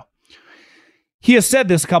Thibodeau. He has said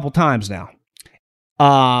this a couple times now.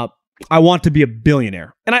 I want to be a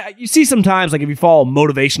billionaire. And you see sometimes, if you follow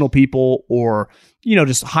motivational people or,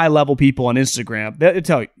 just high-level people on Instagram, they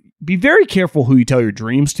tell you, be very careful who you tell your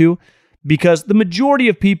dreams to, because the majority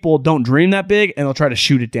of people don't dream that big and they'll try to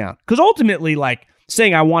shoot it down. Because ultimately,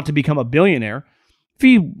 saying I want to become a billionaire, if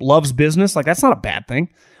he loves business, that's not a bad thing.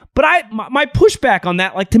 But my pushback on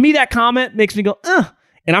that, to me, that comment makes me go,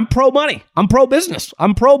 and I'm pro money. I'm pro business.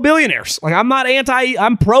 I'm pro billionaires.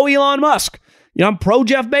 I'm pro Elon Musk. I'm pro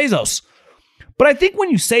Jeff Bezos. But I think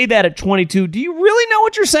when you say that at 22, do you really know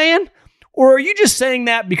what you're saying? Or are you just saying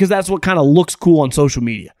that because that's what kind of looks cool on social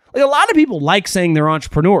media? A lot of people like saying they're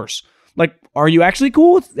entrepreneurs. Are you actually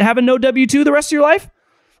cool with having no W-2 the rest of your life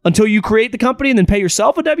until you create the company and then pay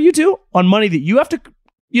yourself a W-2 on money that you have to,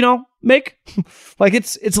 make?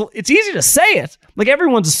 It's easy to say it.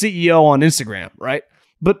 Everyone's a CEO on Instagram, right?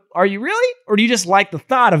 But are you really? Or do you just like the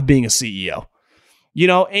thought of being a CEO?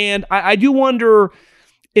 And I do wonder,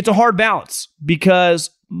 it's a hard balance because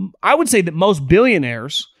I would say that most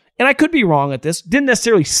billionaires, and I could be wrong at this, didn't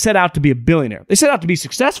necessarily set out to be a billionaire. They set out to be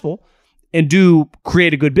successful and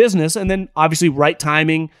create a good business, and then obviously right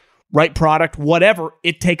timing, right product, whatever,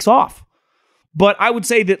 it takes off. But I would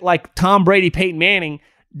say that like Tom Brady, Peyton Manning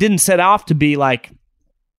didn't set off to be like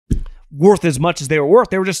worth as much as they were worth.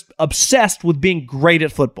 They were just obsessed with being great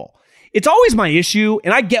at football. It's always my issue,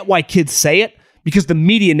 and I get why kids say it, because the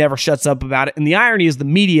media never shuts up about it. And the irony is the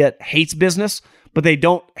media hates business, but they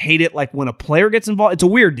don't hate it like when a player gets involved. It's a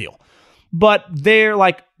weird deal. But they're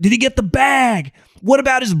like, did he get the bag? What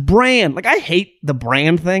about his brand? Like, I hate the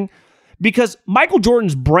brand thing because Michael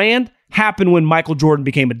Jordan's brand happened when Michael Jordan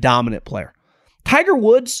became a dominant player. Tiger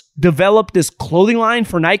Woods developed this clothing line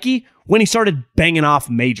for Nike when he started banging off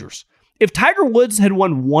majors. If Tiger Woods had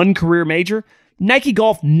won one career major, Nike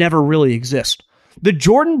Golf never really exists. The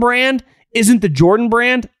Jordan brand isn't the Jordan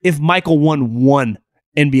brand if Michael won one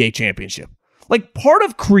NBA championship. Like, part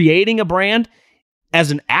of creating a brand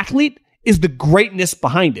as an athlete is the greatness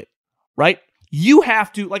behind it, right? You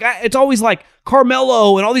have to, like, it's always like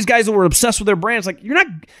Carmelo and all these guys that were obsessed with their brands. Like,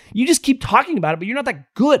 you just keep talking about it, but you're not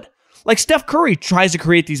that good. Like, Steph Curry tries to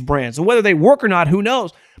create these brands, and whether they work or not, who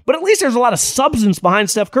knows? But at least there's a lot of substance behind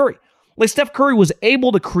Steph Curry. Like, Steph Curry was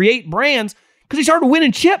able to create brands because he started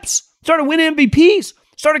winning chips, started winning MVPs,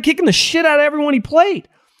 started kicking the shit out of everyone he played.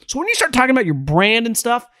 So when you start talking about your brand and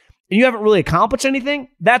stuff, and you haven't really accomplished anything,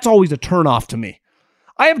 that's always a turnoff to me.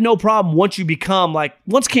 I have no problem once you become like,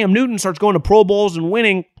 once Cam Newton starts going to Pro Bowls and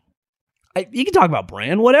winning, you can talk about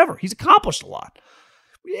brand, whatever. He's accomplished a lot.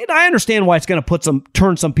 And I understand why it's going to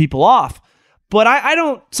turn some people off, but I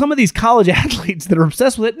don't, some of these college athletes that are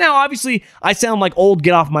obsessed with it. Now, obviously, I sound like old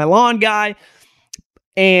get off my lawn guy,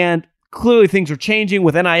 and clearly things are changing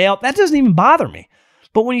with NIL. That doesn't even bother me.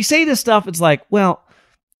 But when you say this stuff, it's like, well,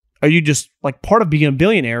 are you just like, part of being a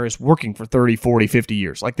billionaire is working for 30, 40, 50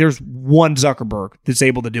 years. Like, there's one Zuckerberg that's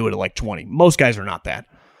able to do it at like 20. Most guys are not that,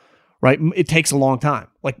 right? It takes a long time.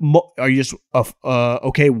 Like, are you just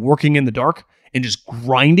okay working in the dark and just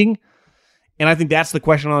grinding? And I think that's the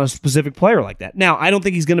question on a specific player like that. Now, I don't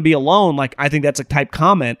think he's going to be alone. Like, I think that's a type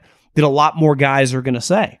comment that a lot more guys are going to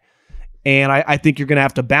say. And I think you're going to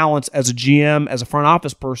have to balance as a GM, as a front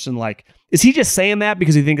office person, like, is he just saying that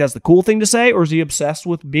because he thinks that's the cool thing to say, or is he obsessed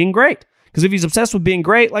with being great? Because if he's obsessed with being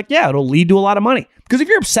great, like, yeah, it'll lead to a lot of money. Because if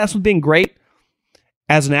you're obsessed with being great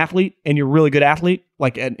as an athlete, and you're a really good athlete,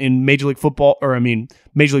 like in Major League Football, or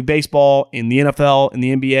Major League Baseball, in the NFL, in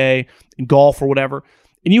the NBA, in golf or whatever,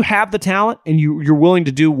 and you have the talent and you're willing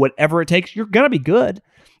to do whatever it takes, you're going to be good.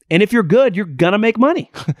 And if you're good, you're going to make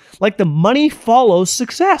money. Like, the money follows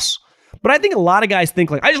success. But I think a lot of guys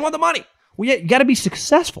think like, I just want the money. Well, yeah, you got to be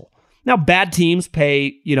successful. Now, bad teams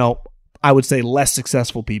pay, I would say less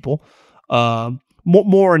successful people,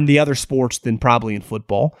 more in the other sports than probably in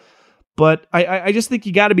football. But I just think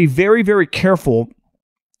you got to be very, very careful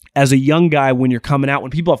as a young guy when you're coming out,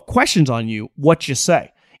 when people have questions on you, what you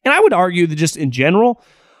say. And I would argue that just in general,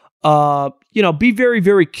 be very,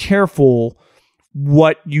 very careful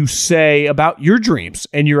what you say about your dreams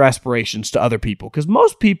and your aspirations to other people. Because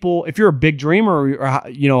most people, if you're a big dreamer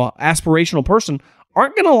or aspirational person,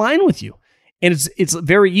 aren't going to align with you. And it's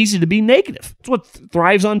very easy to be negative. It's what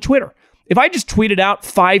thrives on Twitter. If I just tweeted out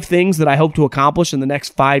 5 things that I hope to accomplish in the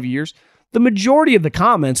next 5 years, the majority of the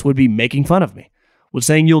comments would be making fun of me, would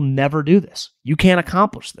saying, you'll never do this. You can't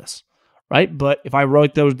accomplish this, right? But if I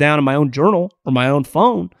wrote those down in my own journal or my own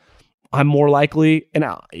phone, I'm more likely, and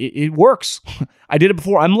it works. I did it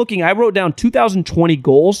before. I wrote down 2020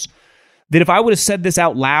 goals that if I would have said this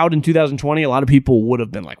out loud in 2020, a lot of people would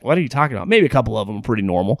have been like, what are you talking about? Maybe a couple of them are pretty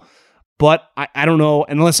normal. But I don't know,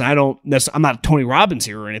 and listen, I'm not Tony Robbins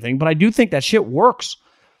here or anything, but I do think that shit works.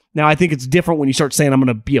 Now, I think it's different when you start saying I'm going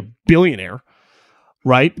to be a billionaire,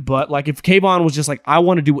 right? But like, if Kayvon was just like, I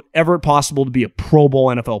want to do whatever possible to be a Pro Bowl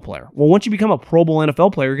NFL player. Well, once you become a Pro Bowl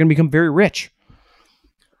NFL player, you're going to become very rich.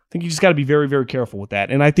 I think you just got to be very, very careful with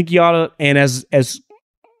that. And I think you ought to, and as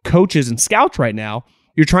coaches and scouts right now,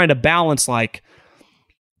 you're trying to balance, like,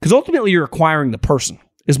 because ultimately you're acquiring the person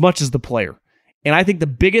as much as the player. And I think the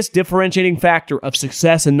biggest differentiating factor of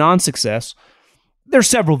success and non-success, there's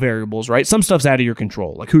several variables, right? Some stuff's out of your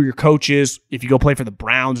control, like who your coach is, if you go play for the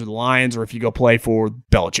Browns or the Lions, or if you go play for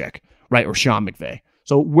Belichick, right? Or Sean McVay.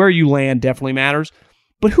 So where you land definitely matters,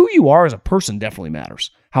 but who you are as a person definitely matters.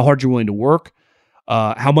 How hard you're willing to work,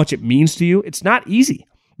 how much it means to you. It's not easy.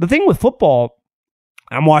 The thing with football,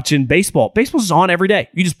 I'm watching baseball. Baseball's on every day.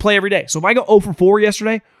 You just play every day. So if I go 0 for 4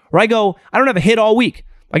 yesterday, or I don't have a hit all week,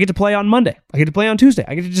 I get to play on Monday. I get to play on Tuesday.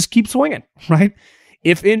 I get to just keep swinging, right?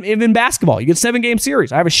 If in basketball, you get 7-game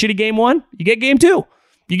series. I have a shitty game 1, you get game 2.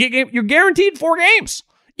 You're guaranteed 4 games.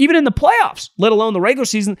 even in the playoffs, let alone the regular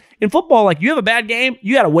season. In football, like you have a bad game,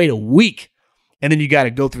 you got to wait a week. And then you got to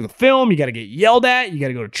go through the film. You got to get yelled at. You got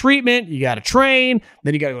to go to treatment. You got to train.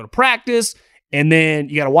 Then you got to go to practice. And then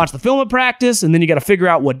you got to watch the film at practice. And then you got to figure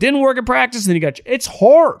out what didn't work at practice. And then it's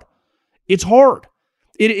hard. It's hard.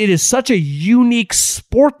 It is such a unique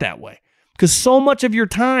sport that way because so much of your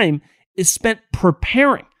time is spent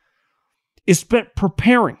preparing.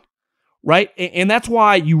 Right? And that's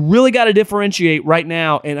why you really got to differentiate right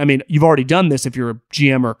now. And I mean, you've already done this if you're a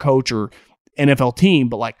GM or a coach or NFL team,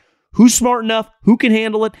 but like, who's smart enough? Who can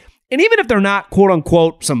handle it? And even if they're not, quote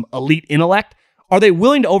unquote, some elite intellect, are they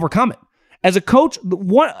willing to overcome it? As a coach,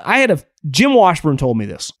 Jim Washburn told me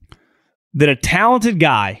this, that a talented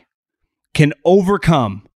guy can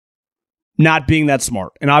overcome not being that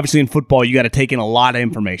smart. And obviously in football, you got to take in a lot of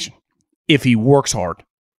information if he works hard.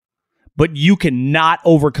 But you cannot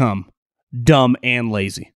overcome dumb and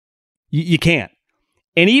lazy. You can't.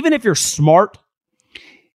 And even if you're smart,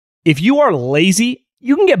 if you are lazy,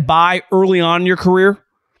 you can get by early on in your career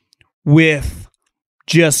with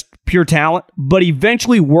just pure talent, but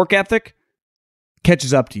eventually work ethic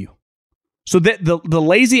catches up to you. So the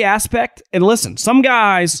lazy aspect, and listen, some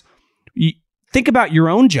guys, think about your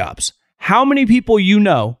own jobs. How many people you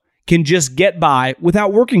know can just get by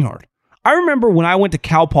without working hard? I remember when I went to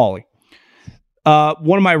Cal Poly,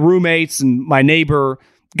 one of my roommates and my neighbor,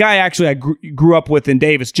 guy actually I grew up with in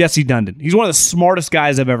Davis, Jesse Dundon. He's one of the smartest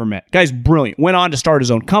guys I've ever met. Guy's brilliant. Went on to start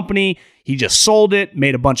his own company. He just sold it,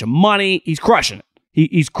 made a bunch of money. He's crushing it.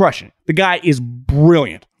 He's crushing it. The guy is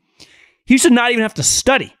brilliant. He used to not even have to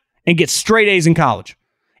study and get straight A's in college.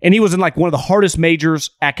 And he was in like one of the hardest majors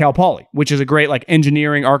at Cal Poly, which is a great like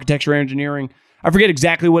engineering, architecture engineering. I forget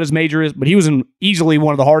exactly what his major is, but he was in easily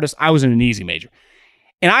one of the hardest. I was in an easy major.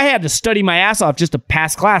 And I had to study my ass off just to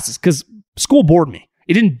pass classes because school bored me.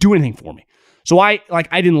 It didn't do anything for me. So I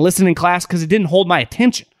didn't listen in class because it didn't hold my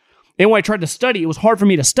attention. And when I tried to study, it was hard for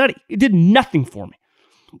me to study. It did nothing for me.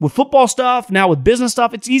 With football stuff, now with business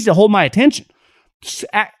stuff, it's easy to hold my attention.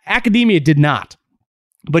 Academia did not.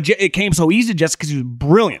 But it came so easy just because he was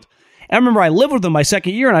brilliant. And I remember I lived with him my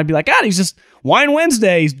second year, and I'd be like, God, he's just wine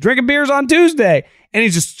Wednesday. He's drinking beers on Tuesday. And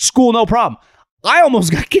he's just school, no problem. I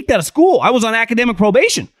almost got kicked out of school. I was on academic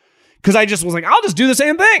probation because I just was like, I'll just do the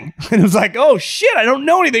same thing. And it was like, oh, shit, I don't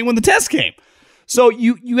know anything when the test came. So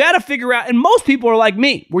you had to figure out, and most people are like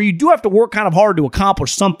me, where you do have to work kind of hard to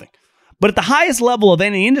accomplish something. But at the highest level of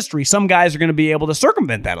any industry, some guys are going to be able to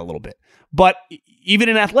circumvent that a little bit. But even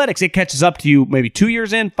in athletics, it catches up to you maybe 2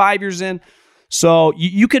 years in, 5 years in. So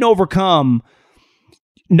you can overcome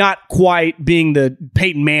not quite being the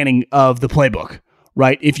Peyton Manning of the playbook,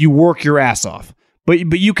 right? If you work your ass off. But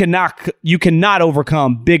you cannot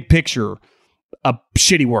overcome big picture a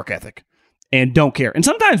shitty work ethic and don't care. And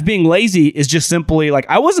sometimes being lazy is just simply like,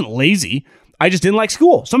 I wasn't lazy. I just didn't like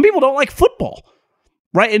school. Some people don't like football,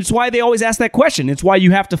 right? And it's why they always ask that question. It's why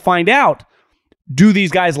you have to find out, do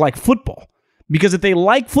these guys like football? Because if they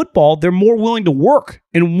like football, they're more willing to work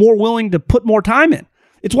and more willing to put more time in.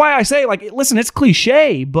 It's why I say, like, listen, it's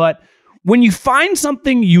cliche, but when you find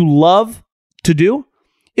something you love to do,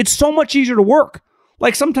 it's so much easier to work.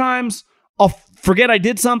 Like sometimes I'll forget I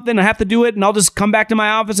did something, I have to do it, and I'll just come back to my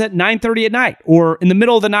office at 9:30 at night or in the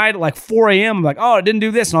middle of the night at like 4 a.m. I'm like, oh, I didn't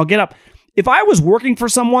do this, and I'll get up. If I was working for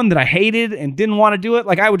someone that I hated and didn't want to do it,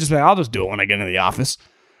 like I would just be like, I'll just do it when I get into the office.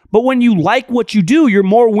 But when you like what you do, you're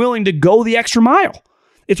more willing to go the extra mile.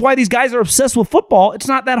 It's why these guys are obsessed with football. It's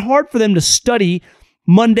not that hard for them to study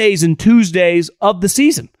Mondays and Tuesdays of the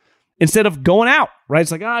season instead of going out, right?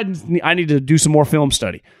 It's like, I need to do some more film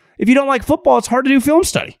study. If you don't like football, it's hard to do film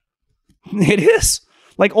study. It is.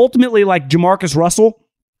 Like ultimately, like Jamarcus Russell,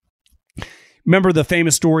 remember the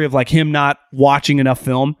famous story of like him not watching enough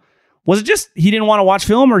film? Was it just he didn't want to watch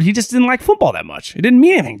film or he just didn't like football that much? It didn't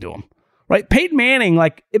mean anything to him. Right? Peyton Manning,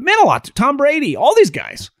 like, it meant a lot to Tom Brady, all these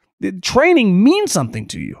guys. The training means something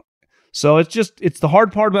to you. So it's the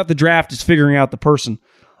hard part about the draft is figuring out the person.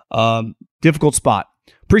 Difficult spot.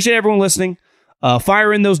 Appreciate everyone listening.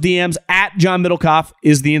 Fire in those DMs. At John Middlecoff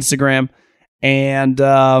is the Instagram. And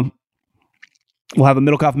we'll have a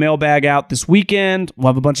Middlecoff mailbag out this weekend. We'll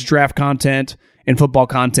have a bunch of draft content and football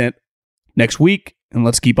content next week. And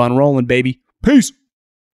let's keep on rolling, baby. Peace.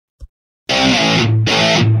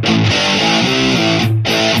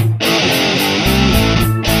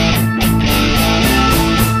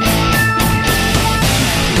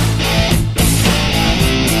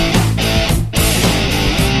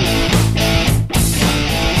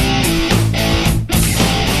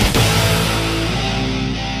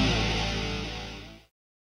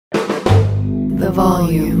 The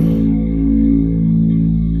volume.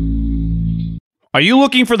 Are you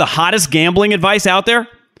looking for the hottest gambling advice out there?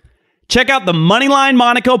 Check out the Moneyline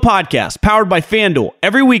Monaco podcast, powered by FanDuel.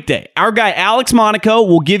 Every weekday, our guy Alex Monaco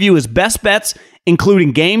will give you his best bets,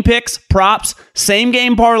 including game picks, props,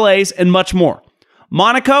 same-game parlays, and much more.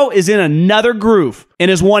 Monaco is in another groove and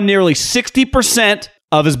has won nearly 60%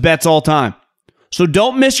 of his bets all time. So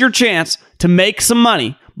don't miss your chance to make some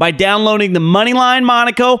money by downloading the Moneyline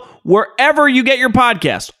Monaco wherever you get your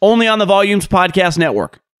podcast, only on the Volumes Podcast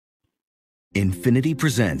Network. Infinity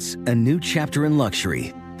presents a new chapter in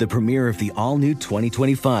luxury, the premiere of the all-new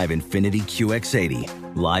 2025 Infinity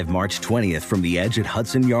QX80, live March 20th from the Edge at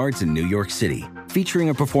Hudson Yards in New York City, featuring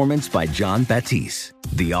a performance by John Batiste.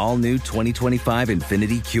 The all-new 2025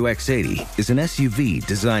 Infinity QX80 is an SUV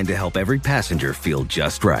designed to help every passenger feel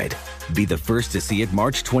just right. Be the first to see it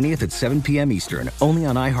March 20th at 7 p.m. Eastern, only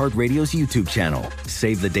on iHeartRadio's YouTube channel.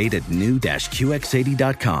 Save the date at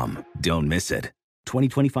new-QX80.com. Don't miss it.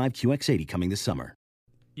 2025 QX80 coming this summer.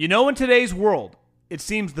 You know, in today's world, it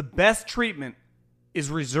seems the best treatment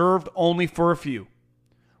is reserved only for a few.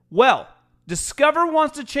 Well, Discover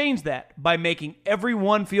wants to change that by making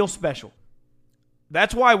everyone feel special.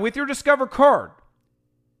 That's why with your Discover card,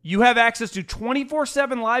 you have access to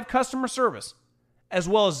 24/7 live customer service, as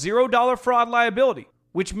well as $0 fraud liability,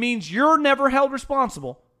 which means you're never held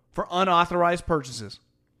responsible for unauthorized purchases.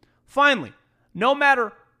 Finally, no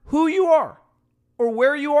matter who you are or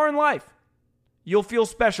where you are in life, you'll feel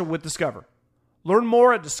special with Discover. Learn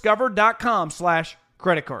more at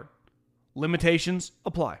discover.com/credit card. Limitations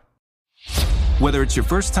apply. Whether it's your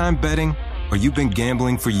first time betting or you've been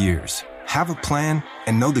gambling for years, have a plan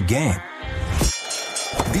and know the game.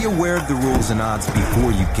 Be aware of the rules and odds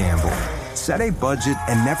before you gamble. Set a budget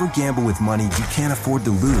and never gamble with money you can't afford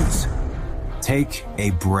to lose. Take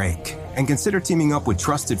a break and consider teaming up with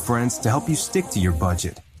trusted friends to help you stick to your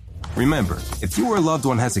budget. Remember, if you or a loved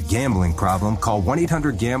one has a gambling problem, call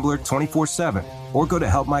 1-800-GAMBLER 24/7 or go to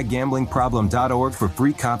helpmygamblingproblem.org for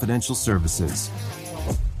free confidential services.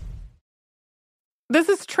 This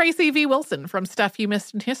is Tracy V. Wilson from Stuff You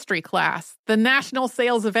Missed in History class. The national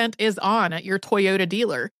sales event is on at your Toyota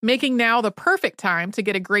dealer, making now the perfect time to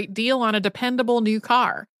get a great deal on a dependable new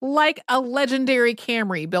car. Like a legendary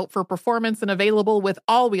Camry built for performance and available with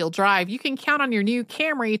all-wheel drive, you can count on your new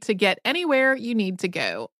Camry to get anywhere you need to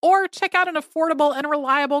go. Or check out an affordable and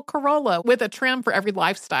reliable Corolla with a trim for every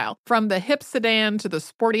lifestyle. From the hip sedan to the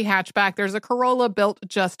sporty hatchback, there's a Corolla built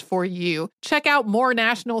just for you. Check out more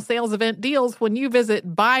national sales event deals when you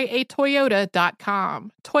visit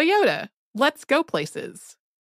buyatoyota.com. Toyota, let's go places.